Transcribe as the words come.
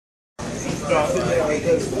Hold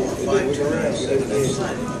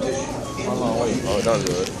on, wait. Oh, that was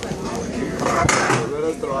good.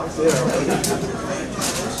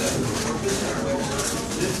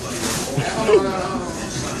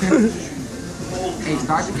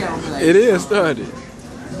 It is started.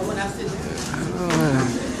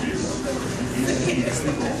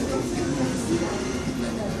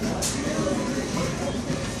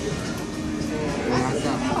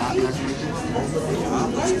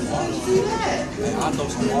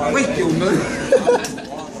 Wait, you man.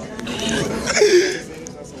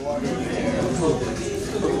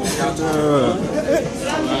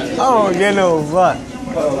 I don't get no fuck. I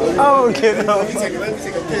don't get no fuck.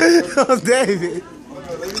 Oh, David.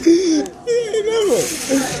 He ain't never.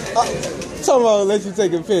 Talking about let you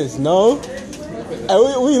take a piss. No.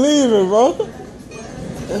 Hey, we leaving, bro.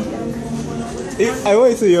 Hey,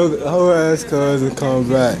 wait till your whole ass cousin come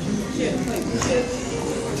back.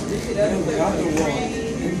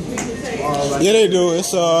 Yeah, they do.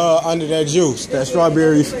 It's under that juice, that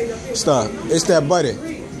strawberry stuff. It's that butter.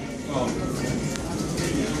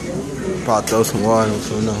 Probably throw some water or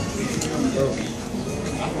something.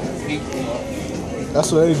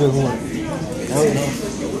 That's what they just want. I don't know.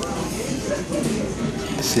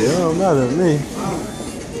 Shit, it don't matter to me.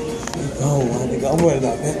 Oh, I think I'm worried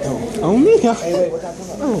about that though. On me? Hey, wait, what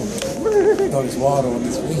happened? Oh, throw this water on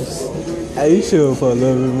this piece. Hey, you should put a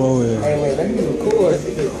little bit more in. Hey, wait, let me record.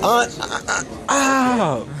 Oh,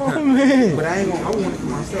 man. But I ain't gonna, I want it for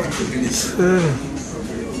myself.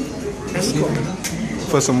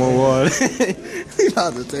 Put some more water. He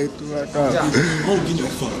about to take the back off. I don't get no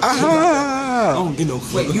fuck. I don't get no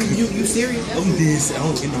fuck. Wait, you serious? I'm this. I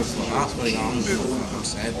don't get no fuck. I swear to God, I don't get no fuck. I'm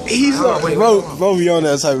savage. He's bro, be on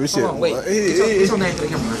that type of shit. Wait, what's your name for the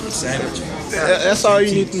camera? Savage. That's all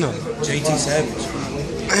you need to know. JT Savage.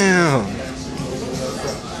 Damn.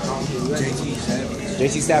 JT Savage.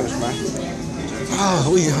 JT Savage, man.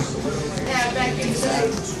 Oh, we go.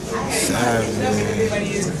 Savage, man.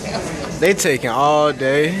 They taking all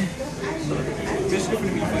day.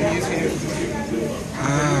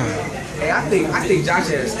 Hey, I think Josh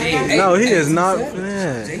has game. No, he is not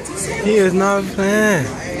playing. He is not playing.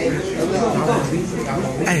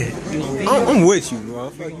 Hey, I'm with you,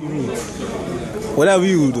 bro. Fuck you mean. Whatever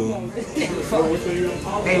you do.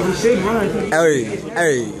 Hey, we should run.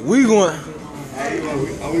 Hey, we going.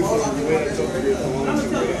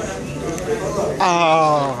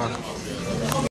 Ah.